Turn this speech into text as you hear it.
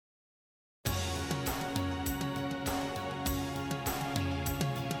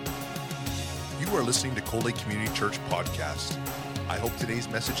You are listening to Cold Lake Community Church Podcast. I hope today's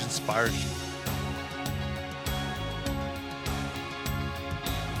message inspires you.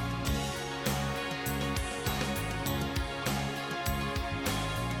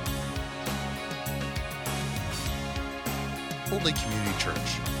 Cold Lake Community Church,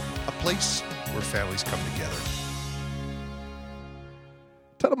 a place where families come together.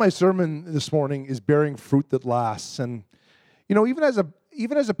 The title of my sermon this morning is Bearing Fruit That Lasts. And, you know, even as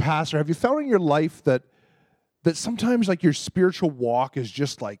a pastor, have you found in your life that sometimes like your spiritual walk is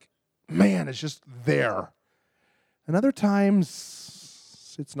just like, man, it's just there. And other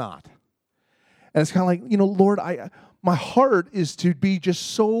times it's not. And it's kind of like, you know, Lord, my heart is to be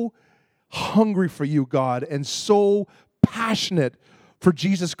just so hungry for you, God, and so passionate for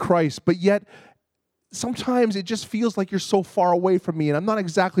Jesus Christ, but yet sometimes it just feels like you're so far away from me, and I'm not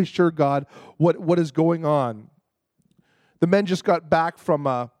exactly sure, God, what is going on. The men just got back from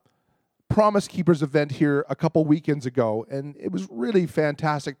a Promise Keepers event here a couple weekends ago, and it was really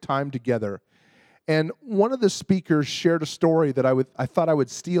fantastic time together. And one of the speakers shared a story that I thought I would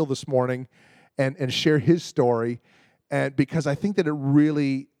steal this morning and share his story, and because I think that it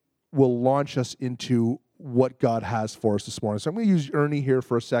really will launch us into what God has for us this morning. So I'm going to use Ernie here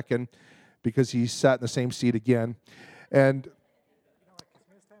for a second because he sat in the same seat again. And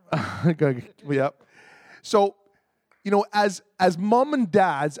yep. So, you know, as mom and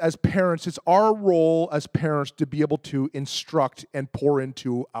dads, as parents, it's our role as parents to be able to instruct and pour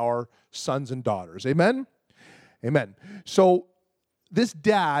into our sons and daughters. Amen? Amen. So this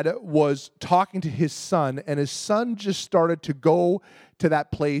dad was talking to his son, and his son just started to go to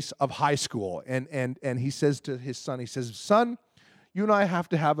that place of high school. And he says to his son, son, you and I have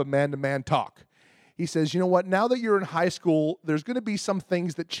to have a man-to-man talk. He says, you know what, now that you're in high school, there's going to be some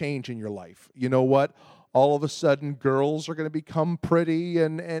things that change in your life. You know what? All of a sudden, girls are going to become pretty,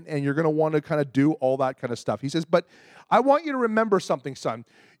 and you're going to want to kind of do all that kind of stuff. He says, but I want you to remember something, son.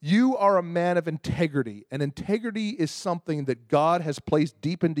 You are a man of integrity, and integrity is something that God has placed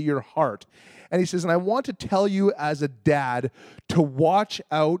deep into your heart. And he says, and I want to tell you as a dad to watch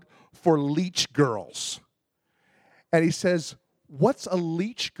out for leech girls. And he says, what's a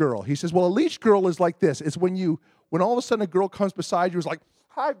leech girl? He says, well, a leech girl is like this. It's when all of a sudden a girl comes beside you, is like,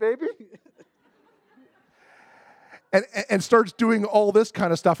 hi, baby. And starts doing all this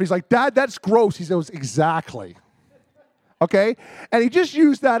kind of stuff. He's like, Dad, that's gross. He says, exactly. Okay? And he just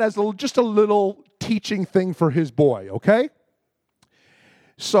used that as just a little teaching thing for his boy, okay?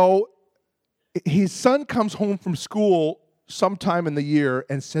 So his son comes home from school sometime in the year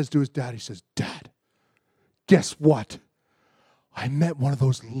and says to his dad, he says, Dad, guess what? I met one of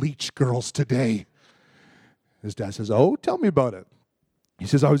those leech girls today. His dad says, oh, tell me about it. He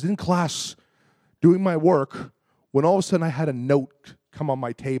says, I was in class doing my work when all of a sudden I had a note come on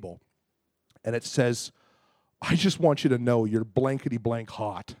my table, and it says, I just want you to know you're blankety blank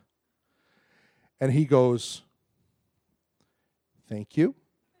hot. And he goes, thank you.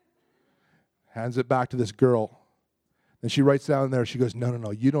 Hands it back to this girl. And she writes down there, she goes,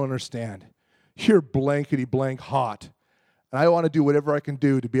 no, you don't understand. You're blankety blank hot. And I want to do whatever I can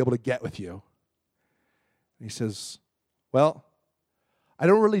do to be able to get with you. And he says, well, I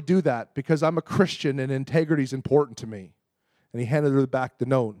don't really do that because I'm a Christian and integrity is important to me. And he handed her back the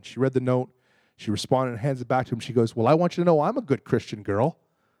note. She read the note. She responded and hands it back to him. She goes, well, I want you to know I'm a good Christian girl.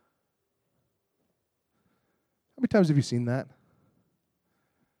 How many times have you seen that?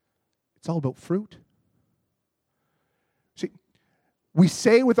 It's all about fruit. See, we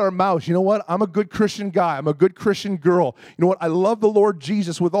say with our mouths, you know what? I'm a good Christian guy. I'm a good Christian girl. You know what? I love the Lord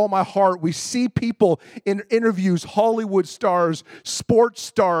Jesus with all my heart. We see people in interviews, Hollywood stars, sports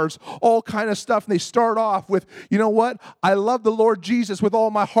stars, all kind of stuff. And they start off with, you know what? I love the Lord Jesus with all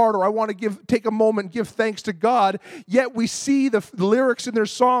my heart, or I want to take a moment and give thanks to God. Yet we see the lyrics in their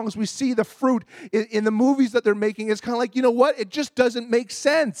songs. We see the fruit in the movies that they're making. It's kind of like, you know what? It just doesn't make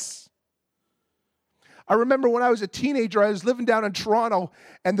sense. I remember when I was a teenager, I was living down in Toronto,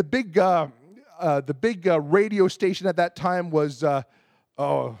 and the big radio station at that time was,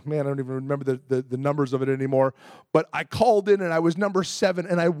 oh man, I don't even remember the numbers of it anymore. But I called in, and I was number 7,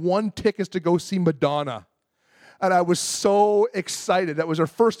 and I won tickets to go see Madonna. And I was so excited. That was our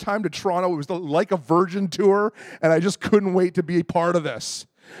first time to Toronto. It was like a Virgin tour, and I just couldn't wait to be a part of this.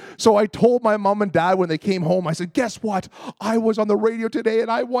 So I told my mom and dad when they came home, I said, guess what? I was on the radio today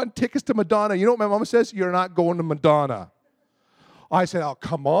and I won tickets to Madonna. You know what my mom says? You're not going to Madonna. I said, oh,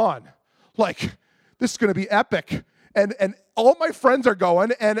 come on. Like, this is going to be epic. And all my friends are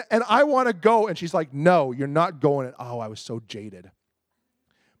going and I want to go. And she's like, no, you're not going. And oh, I was so jaded.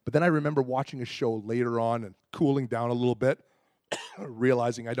 But then I remember watching a show later on and cooling down a little bit,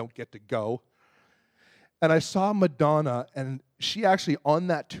 realizing I don't get to go. And I saw Madonna, and she actually, on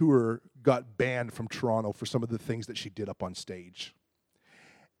that tour, got banned from Toronto for some of the things that she did up on stage.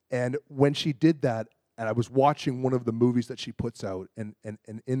 And when she did that, and I was watching one of the movies that she puts out, and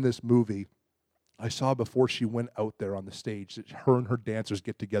in this movie, I saw before she went out there on the stage that her and her dancers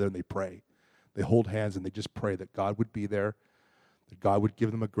get together and they pray. They hold hands and they just pray that God would be there, that God would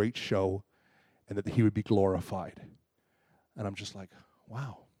give them a great show, and that he would be glorified. And I'm just like,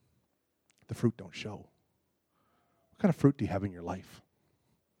 wow, the fruit don't show. What kind of fruit do you have in your life?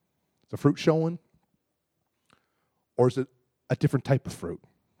 Is the fruit showing? Or is it a different type of fruit?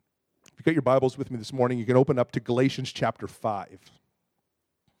 If you got your Bibles with me this morning, you can open up to Galatians chapter 5. It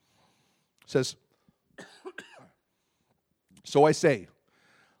says, so I say,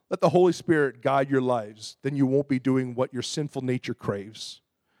 let the Holy Spirit guide your lives, then you won't be doing what your sinful nature craves.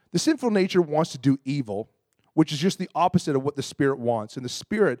 The sinful nature wants to do evil, which is just the opposite of what the Spirit wants. And the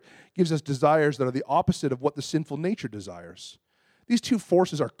Spirit gives us desires that are the opposite of what the sinful nature desires. These two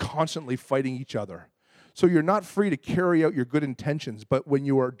forces are constantly fighting each other. So you're not free to carry out your good intentions, but when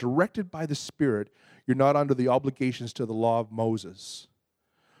you are directed by the Spirit, you're not under the obligations to the law of Moses.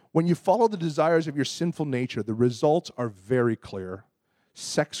 When you follow the desires of your sinful nature, the results are very clear.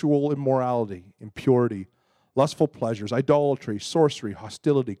 Sexual immorality, impurity, lustful pleasures, idolatry, sorcery,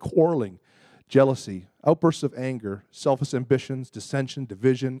 hostility, quarreling, jealousy, outbursts of anger, selfish ambitions, dissension,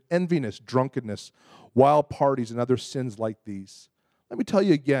 division, enviness, drunkenness, wild parties, and other sins like these. Let me tell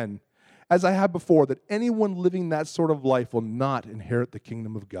you again, as I have before, that anyone living that sort of life will not inherit the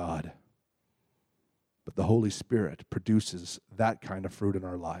kingdom of God. But the Holy Spirit produces that kind of fruit in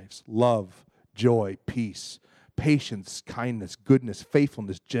our lives. Love, joy, peace, patience, kindness, goodness,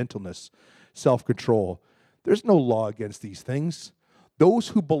 faithfulness, gentleness, self-control. There's no law against these things. Those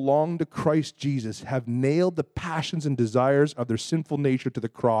who belong to Christ Jesus have nailed the passions and desires of their sinful nature to the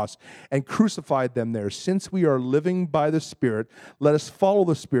cross and crucified them there. Since we are living by the Spirit, let us follow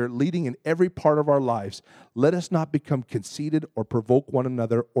the Spirit, leading in every part of our lives. Let us not become conceited or provoke one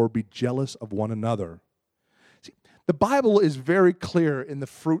another or be jealous of one another. See, the Bible is very clear in the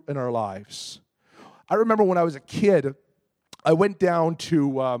fruit in our lives. I remember when I was a kid, I went down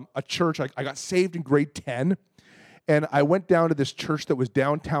to a church. I got saved in grade 10. And I went down to this church that was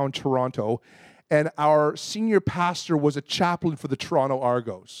downtown Toronto, and our senior pastor was a chaplain for the Toronto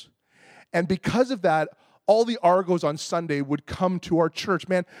Argos. And because of that, all the Argos on Sunday would come to our church.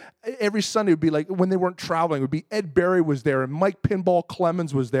 Man, every Sunday would be like, when they weren't traveling, it would be Ed Berry was there, and Mike Pinball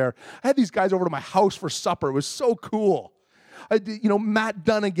Clemens was there. I had these guys over to my house for supper. It was so cool. Matt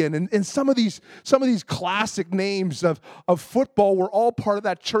Dunnigan and some of these classic names of football were all part of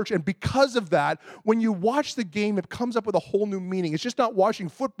that church. And because of that, when you watch the game, it comes up with a whole new meaning. It's just not watching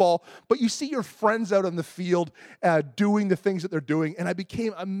football, but you see your friends out on the field doing the things that they're doing. And I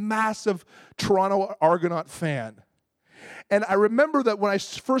became a massive Toronto Argonaut fan. And I remember that when I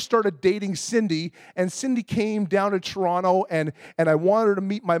first started dating Cindy, and Cindy came down to Toronto, and I wanted her to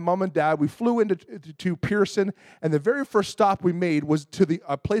meet my mom and dad. We flew into to Pearson, and the very first stop we made was to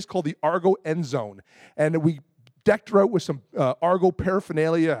a place called the Argo End Zone. And we decked her out with some Argo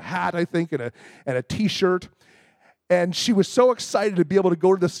paraphernalia, a hat, I think, and a T-shirt. And she was so excited to be able to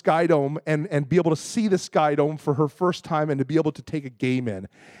go to the Sky Dome and be able to see the Sky Dome for her first time and to be able to take a game in.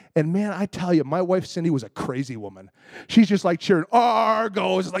 And man, I tell you, my wife Cindy was a crazy woman. She's just like cheering,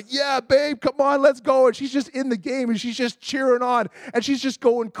 Argos. It's like, yeah, babe, come on, let's go. And she's just in the game and she's just cheering on and she's just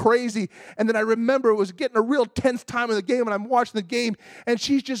going crazy. And then I remember it was getting a real tense time of the game and I'm watching the game and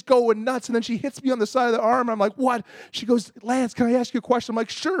she's just going nuts. And then she hits me on the side of the arm. And I'm like, what? She goes, Lance, can I ask you a question? I'm like,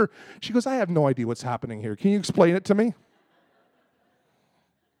 sure. She goes, I have no idea what's happening here. Can you explain it to me?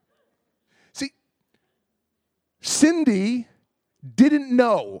 See, Cindy didn't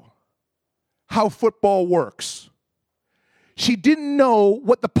know how football works. She didn't know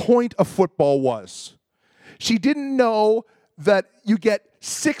what the point of football was. She didn't know that you get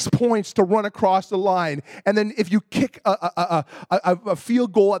 6 points to run across the line, and then if you kick a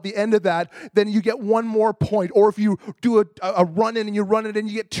field goal at the end of that, then you get 1 more point. Or if you do a run in and you run it in,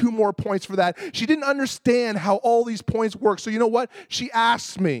 you get 2 more points for that. She didn't understand how all these points work. So you know what? She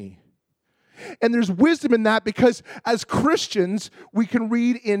asked me. And there's wisdom in that because as Christians, we can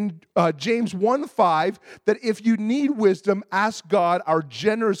read in James 1:5 that if you need wisdom, ask God, our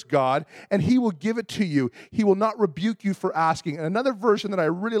generous God, and he will give it to you. He will not rebuke you for asking. And another version that I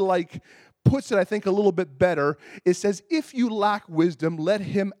really like puts it, I think, a little bit better. It says, if you lack wisdom, let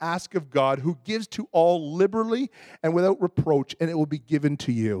him ask of God, who gives to all liberally and without reproach, and it will be given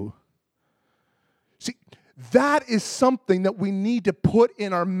to you. See, That is something that we need to put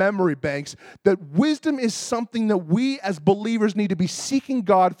in our memory banks, that wisdom is something that we as believers need to be seeking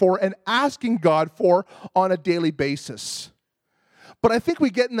God for and asking God for on a daily basis. But I think we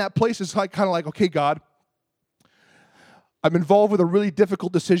get in that place, it's like kind of like, okay, God, I'm involved with a really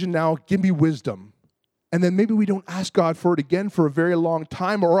difficult decision now. Give me wisdom. And then maybe we don't ask God for it again for a very long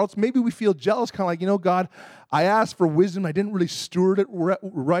time, or else maybe we feel jealous, kind of like, God, I asked for wisdom. I didn't really steward it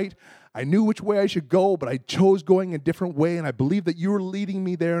right. I knew which way I should go, but I chose going a different way, and I believe that you were leading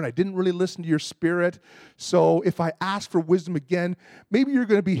me there, and I didn't really listen to your spirit. So if I ask for wisdom again, maybe you're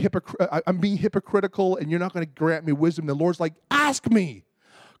going to be I'm being hypocritical, and you're not going to grant me wisdom. The Lord's like, ask me.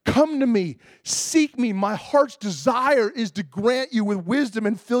 Come to me. Seek me. My heart's desire is to grant you with wisdom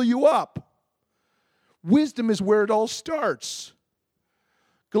and fill you up. Wisdom is where it all starts.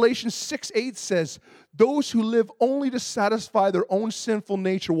 Galatians 6:8 says, those who live only to satisfy their own sinful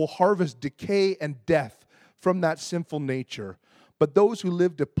nature will harvest decay and death from that sinful nature. But those who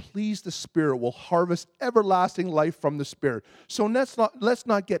live to please the Spirit will harvest everlasting life from the Spirit. So let's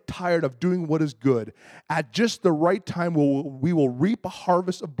not get tired of doing what is good. At just the right time, we will reap a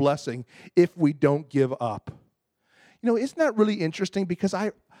harvest of blessing if we don't give up. Isn't that really interesting? Because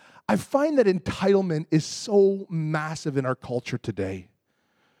I find that entitlement is so massive in our culture today.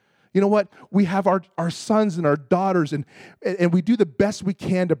 You know what? We have our sons and our daughters, and we do the best we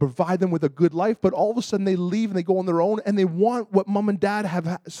can to provide them with a good life, but all of a sudden they leave and they go on their own, and they want what mom and dad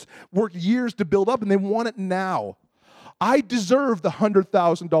have worked years to build up, and they want it now. I deserve the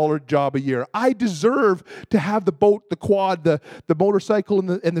 $100,000 job a year. I deserve to have the boat, the quad, the motorcycle,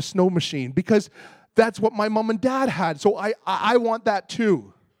 and the snow machine, because that's what my mom and dad had. So I want that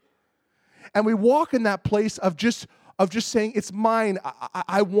too. And we walk in that place of just saying, it's mine,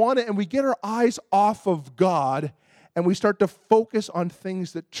 I want it, and we get our eyes off of God, and we start to focus on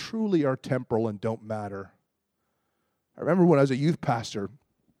things that truly are temporal and don't matter. I remember when I was a youth pastor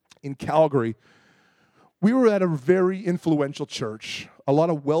in Calgary, we were at a very influential church, a lot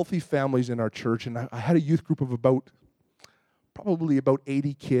of wealthy families in our church, and I had a youth group of probably about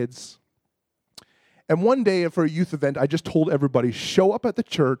 80 kids. And one day for a youth event, I just told everybody, show up at the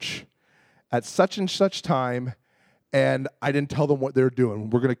church at such and such time. And I didn't tell them what they were doing.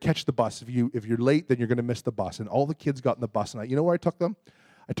 We're going to catch the bus. If you're late, then you're going to miss the bus. And all the kids got in the bus. And you know where I took them?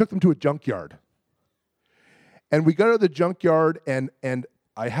 I took them to a junkyard. And we got out of the junkyard, and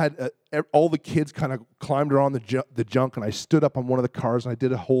I had all the kids kind of climbed around the junk, and I stood up on one of the cars, and I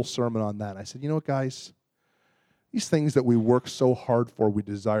did a whole sermon on that. And I said, you know what, guys? These things that we work so hard for, we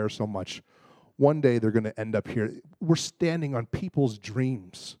desire so much, one day they're going to end up here. We're standing on people's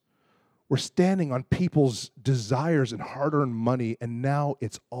dreams. We're standing on people's desires and hard-earned money, and now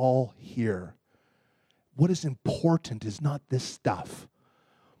it's all here. What is important is not this stuff,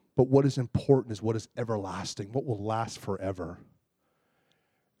 but what is important is what is everlasting, what will last forever.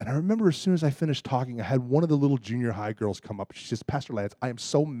 And I remember as soon as I finished talking, I had one of the little junior high girls come up. She says, Pastor Lance, I am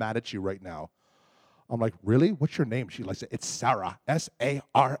so mad at you right now. I'm like, really? What's your name? She likes it. It's Sarah,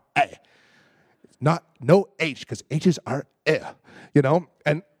 S-A-R-A. No H, because H's are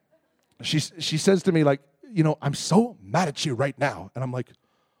and she says to me, like, I'm so mad at you right now. And I'm like,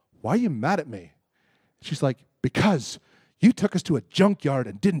 why are you mad at me? She's like, because you took us to a junkyard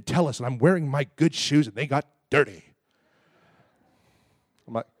and didn't tell us, and I'm wearing my good shoes, and they got dirty.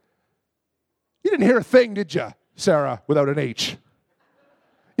 I'm like, you didn't hear a thing, did you, Sarah, without an H?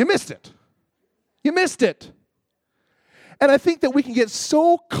 You missed it. You missed it. And I think that we can get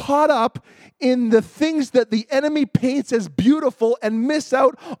so caught up in the things that the enemy paints as beautiful and miss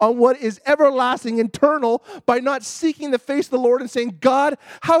out on what is everlasting, eternal, by not seeking the face of the Lord and saying, God,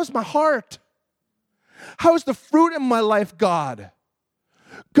 how's my heart? How's the fruit in my life, God?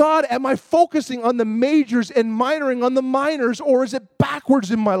 God, am I focusing on the majors and minoring on the minors, or is it backwards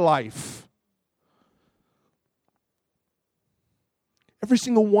in my life? Every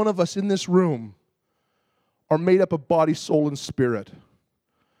single one of us in this room are made up of body, soul, and spirit.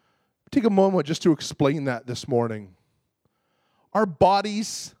 Take a moment just to explain that this morning. Our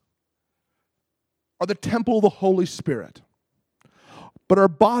bodies are the temple of the Holy Spirit. But our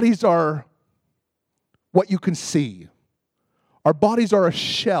bodies are what you can see. Our bodies are a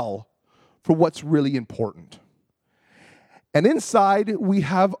shell for what's really important. And inside, we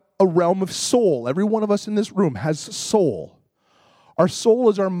have a realm of soul. Every one of us in this room has soul. Our soul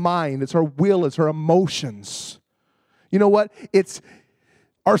is our mind, it's our will, it's our emotions. You know what?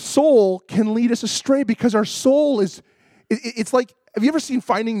 Our soul can lead us astray because our soul it's like, have you ever seen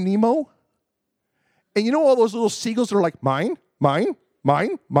Finding Nemo? And you know all those little seagulls that are like, mine, mine,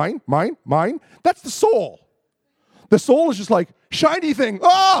 mine, mine, mine, mine? That's the soul. The soul is just like, shiny thing,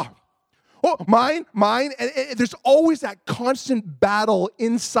 Oh, mine. And there's always that constant battle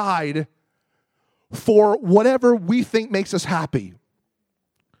inside for whatever we think makes us happy.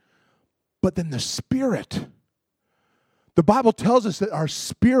 But then the Spirit, the Bible tells us that our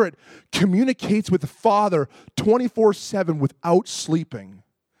spirit communicates with the Father 24/7 without sleeping.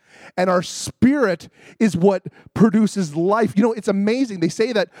 And our spirit is what produces life. You know, it's amazing. They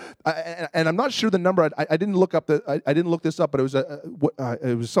say that, and I'm not sure the number. I didn't look up I didn't look this up, but it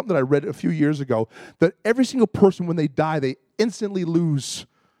was something that I read a few years ago. That every single person, when they die, they instantly lose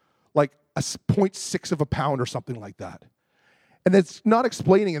like a 0.6 of a pound or something like that. And it's not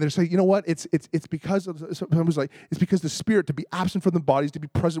explaining. And they're saying, you know what? It's because of sometimes like it's because the spirit, to be absent from the bodies, to be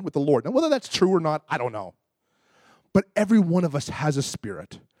present with the Lord. Now, whether that's true or not, I don't know. But every one of us has a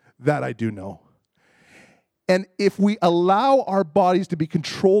spirit. That I do know. And if we allow our bodies to be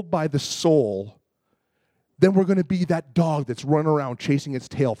controlled by the soul, then we're going to be that dog that's running around chasing its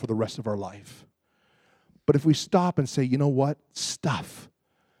tail for the rest of our life. But if we stop and say, you know what? Stuff,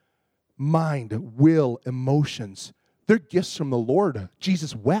 mind, will, emotions, they're gifts from the Lord.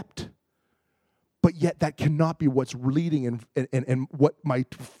 Jesus wept. But yet that cannot be what's leading and what my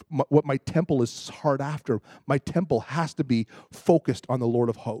temple is hard after. My temple has to be focused on the Lord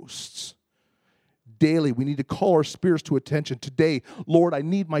of hosts. Daily, we need to call our spirits to attention. Today, Lord, I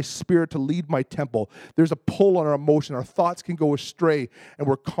need my spirit to lead my temple. There's a pull on our emotion. Our thoughts can go astray, and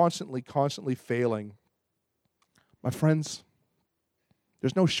we're constantly failing. My friends,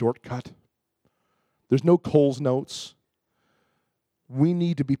 there's no shortcut. There's no Coles notes. We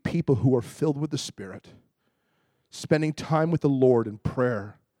need to be people who are filled with the Spirit, spending time with the Lord in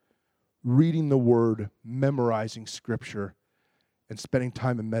prayer, reading the Word, memorizing Scripture, and spending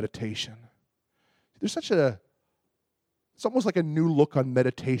time in meditation. There's it's almost like a new look on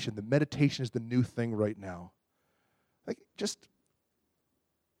meditation. The meditation is the new thing right now.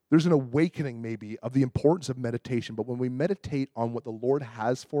 There's an awakening maybe of the importance of meditation, but when we meditate on what the Lord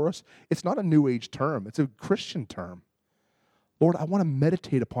has for us, it's not a New Age term, it's a Christian term. Lord, I want to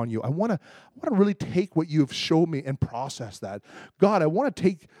meditate upon you. I want to really take what you have shown me and process that. God, I want to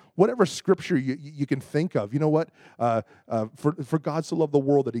take whatever scripture you can think of. You know what? For God so loved the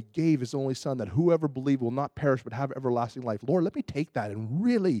world that he gave his only son, that whoever believes will not perish but have everlasting life. Lord, let me take that and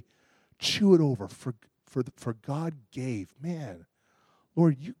really chew it over. For God gave. Man,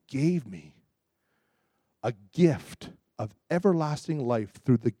 Lord, you gave me a gift of everlasting life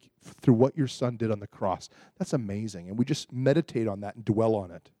through what your son did on the cross. That's amazing. And we just meditate on that and dwell on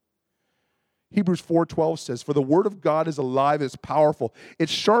it. Hebrews 4:12 says, "For the word of God is alive, it's powerful.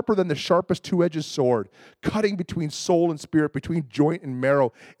 It's sharper than the sharpest two-edged sword, cutting between soul and spirit, between joint and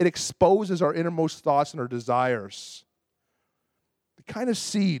marrow. It exposes our innermost thoughts and our desires." The kind of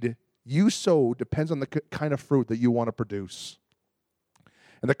seed you sow depends on the kind of fruit that you want to produce.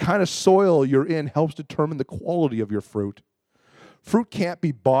 And the kind of soil you're in helps determine the quality of your fruit. Fruit can't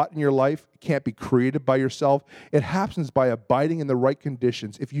be bought in your life. It can't be created by yourself. It happens by abiding in the right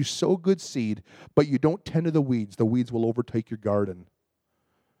conditions. If you sow good seed, but you don't tend to the weeds will overtake your garden.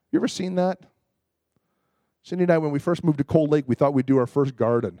 You ever seen that? Cindy and I, when we first moved to Cold Lake, we thought we'd do our first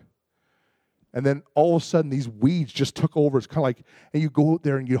garden. And then all of a sudden, these weeds just took over. It's kind of like, and you go out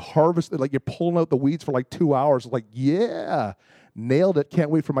there and you harvest it, like you're pulling out the weeds for like 2 hours. Like, yeah, nailed it. Can't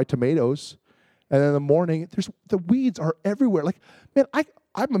wait for my tomatoes. And then in the morning, the weeds are everywhere. Like, man,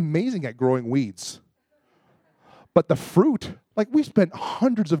 I'm amazing at growing weeds. But the fruit, like we spent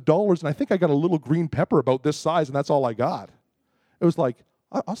hundreds of dollars, and I think I got a little green pepper about this size, and that's all I got. It was like,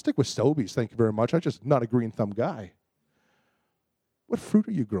 I'll stick with Sobeys, thank you very much. I'm just not a green thumb guy. What fruit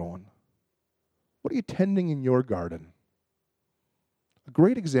are you growing? What are you tending in your garden? A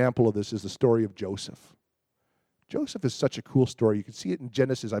great example of this is the story of Joseph. Joseph is such a cool story. You can see it in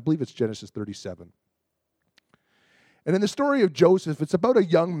Genesis. I believe it's Genesis 37. And in the story of Joseph, it's about a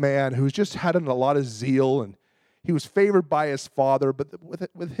young man who's just had a lot of zeal, and he was favored by his father. But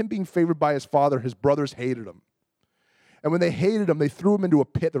with him being favored by his father, his brothers hated him. And when they hated him, they threw him into a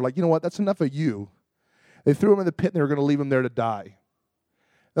pit. They're like, you know what? That's enough of you. They threw him in the pit, and they were going to leave him there to die.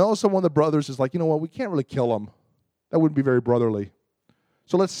 And also one of the brothers is like, you know what? We can't really kill him. That wouldn't be very brotherly.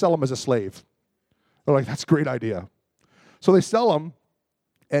 So let's sell him as a slave. They're like, that's a great idea. So they sell him,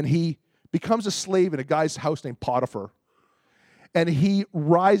 and he becomes a slave in a guy's house named Potiphar. And he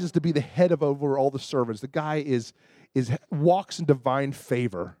rises to be the head of over all the servants. The guy walks in divine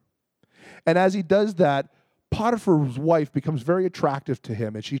favor. And as he does that, Potiphar's wife becomes very attractive to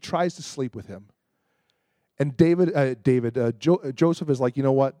him, and she tries to sleep with him. And Joseph is like, you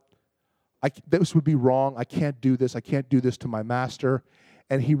know what? This would be wrong. I can't do this. I can't do this to my master.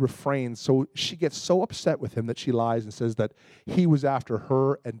 and he refrains. So she gets so upset with him that she lies and says that he was after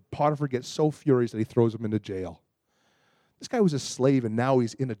her, and Potiphar gets so furious that he throws him into jail. This guy was a slave, and now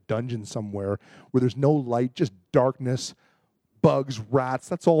he's in a dungeon somewhere where there's no light, just darkness, bugs, rats,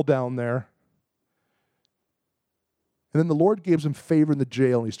 that's all down there. And then the Lord gives him favor in the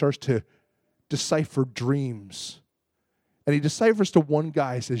jail, and he starts to decipher dreams. And he deciphers to one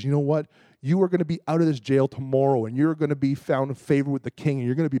guy. He says, you know what? You are going to be out of this jail tomorrow, and you're going to be found in favor with the king, and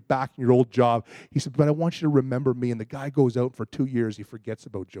you're going to be back in your old job. He said, but I want you to remember me. And the guy goes out for 2 years. He forgets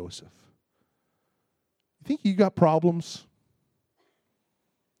about Joseph. You think you got problems?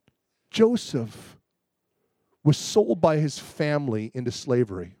 Joseph was sold by his family into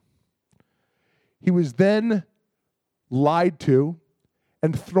slavery. He was then lied to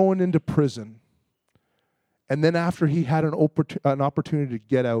and thrown into prison. And then after he had an opportunity to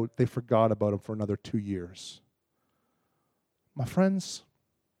get out, they forgot about him for another 2 years. My friends,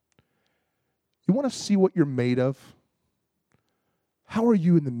 you want to see what you're made of? How are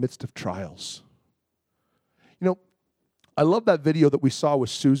you in the midst of trials? You know, I love that video that we saw with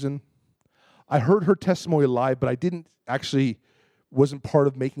Susan. I heard her testimony live, but I wasn't part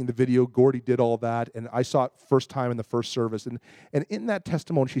of making the video. Gordy did all that, and I saw it first time in the first service. And in that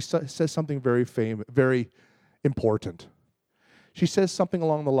testimony, she says something very important. She says something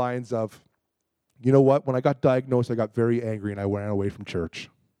along the lines of, you know what, when I got diagnosed, I got very angry and I ran away from church.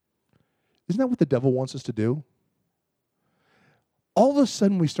 Isn't that what the devil wants us to do? All of a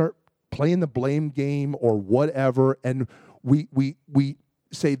sudden, we start playing the blame game or whatever, and we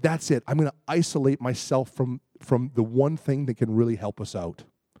say, that's it. I'm going to isolate myself from the one thing that can really help us out.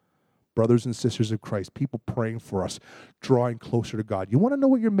 Brothers and sisters of Christ, people praying for us, drawing closer to God. You want to know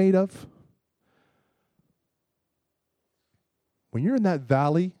what you're made of? When you're in that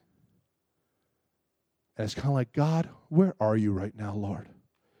valley, and it's kind of like, God, where are you right now, Lord?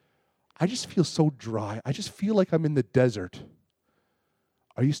 I just feel so dry. I just feel like I'm in the desert.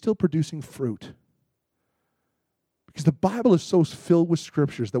 Are you still producing fruit? Because the Bible is so filled with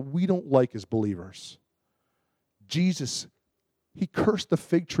scriptures that we don't like as believers. Jesus, he cursed the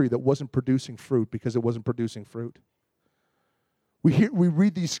fig tree that wasn't producing fruit because it wasn't producing fruit. We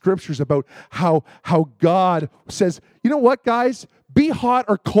read these scriptures about how God says, you know what, guys? Be hot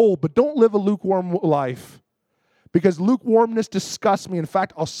or cold, but don't live a lukewarm life. Because lukewarmness disgusts me. In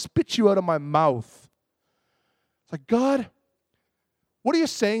fact, I'll spit you out of my mouth. It's like, God, what are you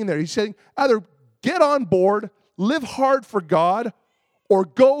saying there? He's saying, either get on board, live hard for God, or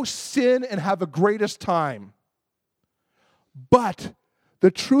go sin and have the greatest time. But the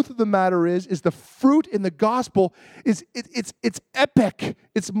truth of the matter is the fruit in the gospel it's epic,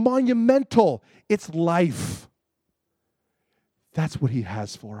 it's monumental, it's life. That's what he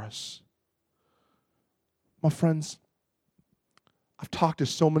has for us. My friends, I've talked to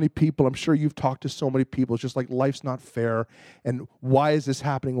so many people. I'm sure you've talked to so many people. It's just like life's not fair. And why is this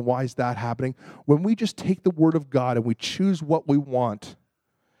happening? And why is that happening? When we just take the word of God and we choose what we want,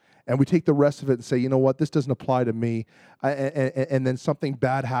 and we take the rest of it and say, you know what, this doesn't apply to me, and then something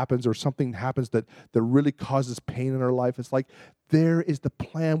bad happens or something happens that really causes pain in our life, it's like there is the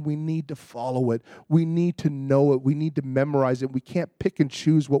plan. We need to follow it. We need to know it. We need to memorize it. We can't pick and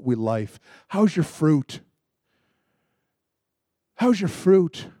choose what we like. How's your fruit? How's your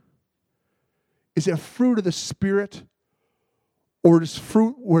fruit? Is it a fruit of the Spirit? Or is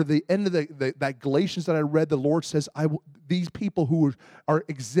fruit where the end of that Galatians that I read, the Lord says, these people who are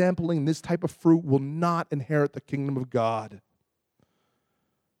exempling this type of fruit will not inherit the kingdom of God.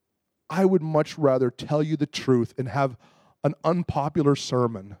 I would much rather tell you the truth and have an unpopular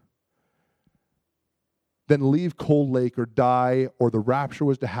sermon than leave Cold Lake or die, or the rapture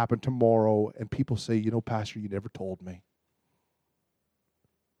was to happen tomorrow and people say, you know, Pastor, you never told me.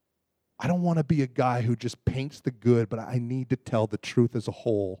 I don't want to be a guy who just paints the good, but I need to tell the truth as a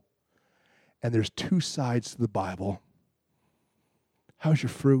whole. And there's two sides to the Bible. How's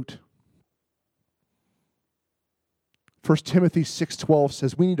your fruit? 1 Timothy 6:12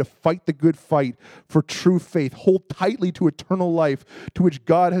 says we need to fight the good fight for true faith. Hold tightly to eternal life to which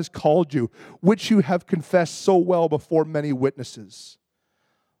God has called you, which you have confessed so well before many witnesses.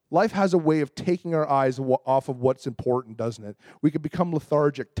 Life has a way of taking our eyes off of what's important, doesn't it? We can become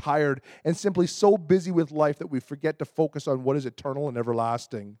lethargic, tired, and simply so busy with life that we forget to focus on what is eternal and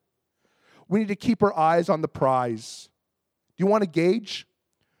everlasting. We need to keep our eyes on the prize. Do you want to gauge?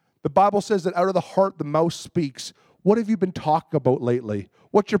 The Bible says that out of the heart, the mouth speaks. What have you been talking about lately?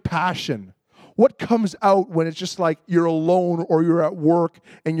 What's your passion? What comes out when it's just like you're alone or you're at work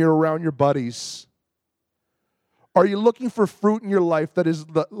and you're around your buddies? Are you looking for fruit in your life that is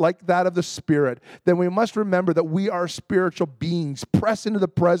like that of the Spirit? Then we must remember that we are spiritual beings. Press into the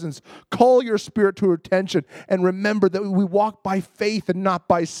presence. Call your spirit to attention. And remember that we walk by faith and not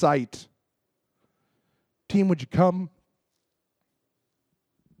by sight. Team, would you come?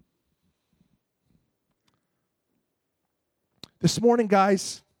 This morning,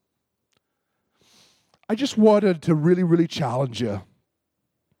 guys, I just wanted to really, really challenge you.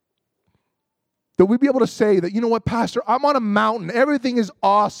 That we'd be able to say that, you know what, Pastor, I'm on a mountain. Everything is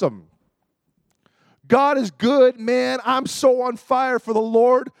awesome. God is good, man. I'm so on fire for the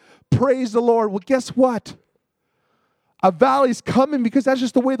Lord. Praise the Lord. Well, guess what? A valley's coming because that's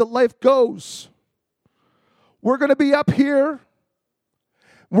just the way that life goes. We're going to be up here.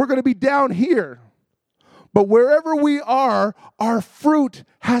 We're going to be down here. But wherever we are, our fruit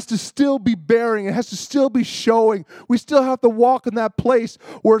has to still be bearing. It has to still be showing. We still have to walk in that place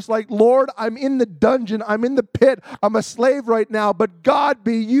where it's like, Lord, I'm in the dungeon. I'm in the pit. I'm a slave right now. But God,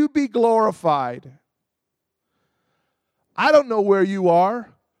 you be glorified. I don't know where you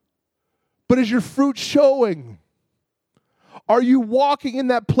are, but is your fruit showing? Are you walking in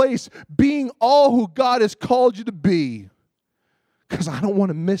that place, being all who God has called you to be? Because I don't want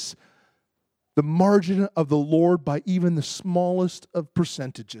to miss the margin of the Lord by even the smallest of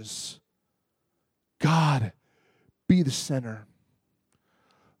percentages. God, be the center.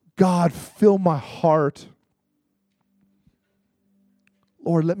 God, fill my heart.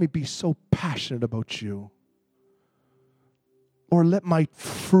 Lord, let me be so passionate about you. Lord, let my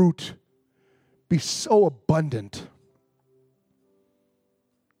fruit be so abundant.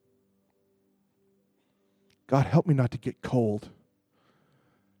 God, help me not to get cold.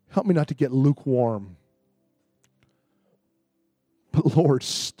 Help me not to get lukewarm. But Lord,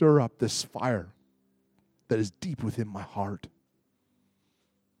 stir up this fire that is deep within my heart.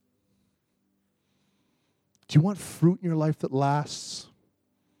 Do you want fruit in your life that lasts?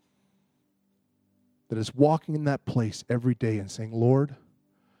 That is walking in that place every day and saying, Lord,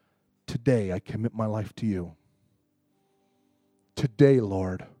 today I commit my life to you. Today,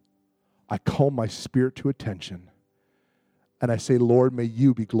 Lord, I call my spirit to attention. And I say, Lord, may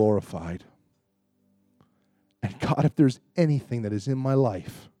you be glorified. And God, if there's anything that is in my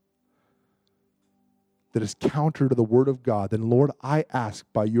life that is counter to the word of God, then Lord, I ask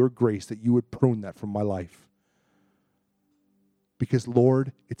by your grace that you would prune that from my life. Because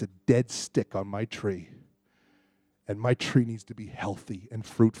Lord, it's a dead stick on my tree. And my tree needs to be healthy and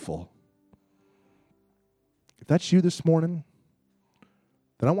fruitful. If that's you this morning,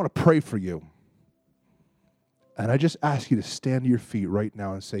 then I want to pray for you. And I just ask you to stand to your feet right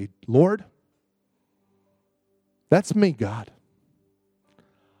now and say, Lord, that's me, God.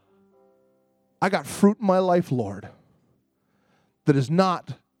 I got fruit in my life, Lord, that is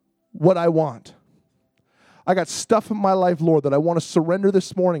not what I want. I got stuff in my life, Lord, that I want to surrender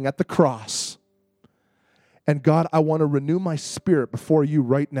this morning at the cross. And God, I want to renew my spirit before you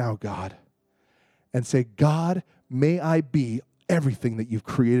right now, God, and say, God, may I be everything that you've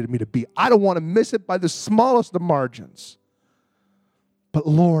created me to be. I don't want to miss it by the smallest of margins. But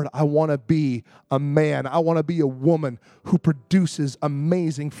Lord, I want to be a man. I want to be a woman who produces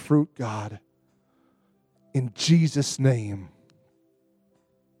amazing fruit, God. In Jesus' name.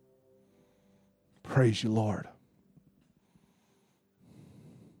 Praise you, Lord.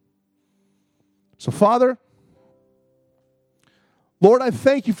 So, Father, Lord, I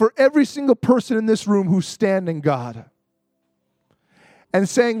thank you for every single person in this room who's standing, God, and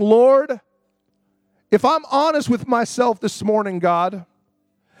saying, Lord, if I'm honest with myself this morning, God,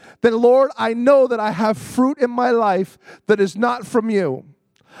 then, Lord, I know that I have fruit in my life that is not from you.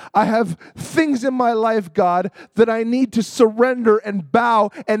 I have things in my life, God, that I need to surrender and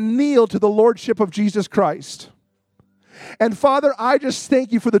bow and kneel to the Lordship of Jesus Christ. And Father, I just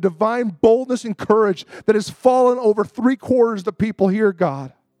thank you for the divine boldness and courage that has fallen over 3/4 of the people here,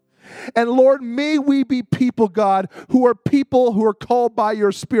 God. And Lord, may we be people, God, who are called by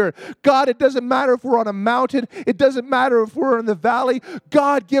your Spirit. God, it doesn't matter if we're on a mountain. It doesn't matter if we're in the valley.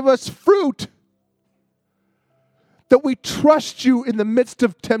 God, give us fruit. That we trust you in the midst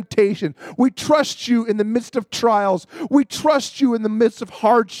of temptation. We trust you in the midst of trials. We trust you in the midst of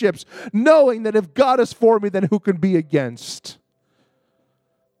hardships, knowing that if God is for me, then who can be against?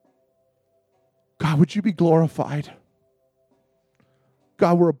 God, would you be glorified?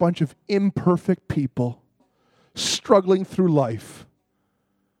 God, we're a bunch of imperfect people struggling through life.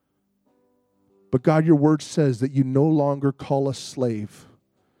 But God, your word says that you no longer call us slave,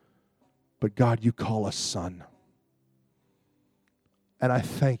 but God, you call us son. And I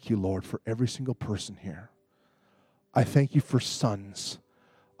thank you, Lord, for every single person here. I thank you for sons.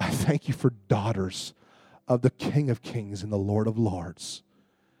 I thank you for daughters. of the King of Kings and the Lord of Lords.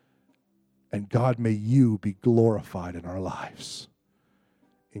 And God, may you be glorified in our lives.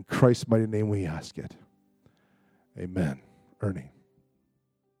 In Christ's mighty name we ask it. Amen. Ernie.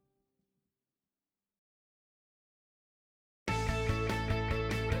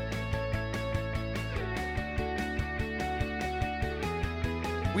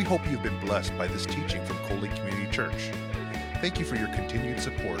 We hope you've been blessed by this teaching from Coley Community Church. Thank you for your continued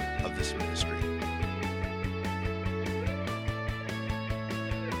support of this ministry.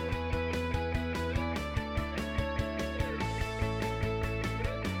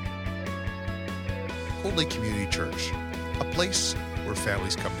 Coley Community Church, a place where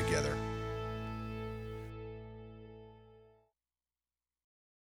families come together.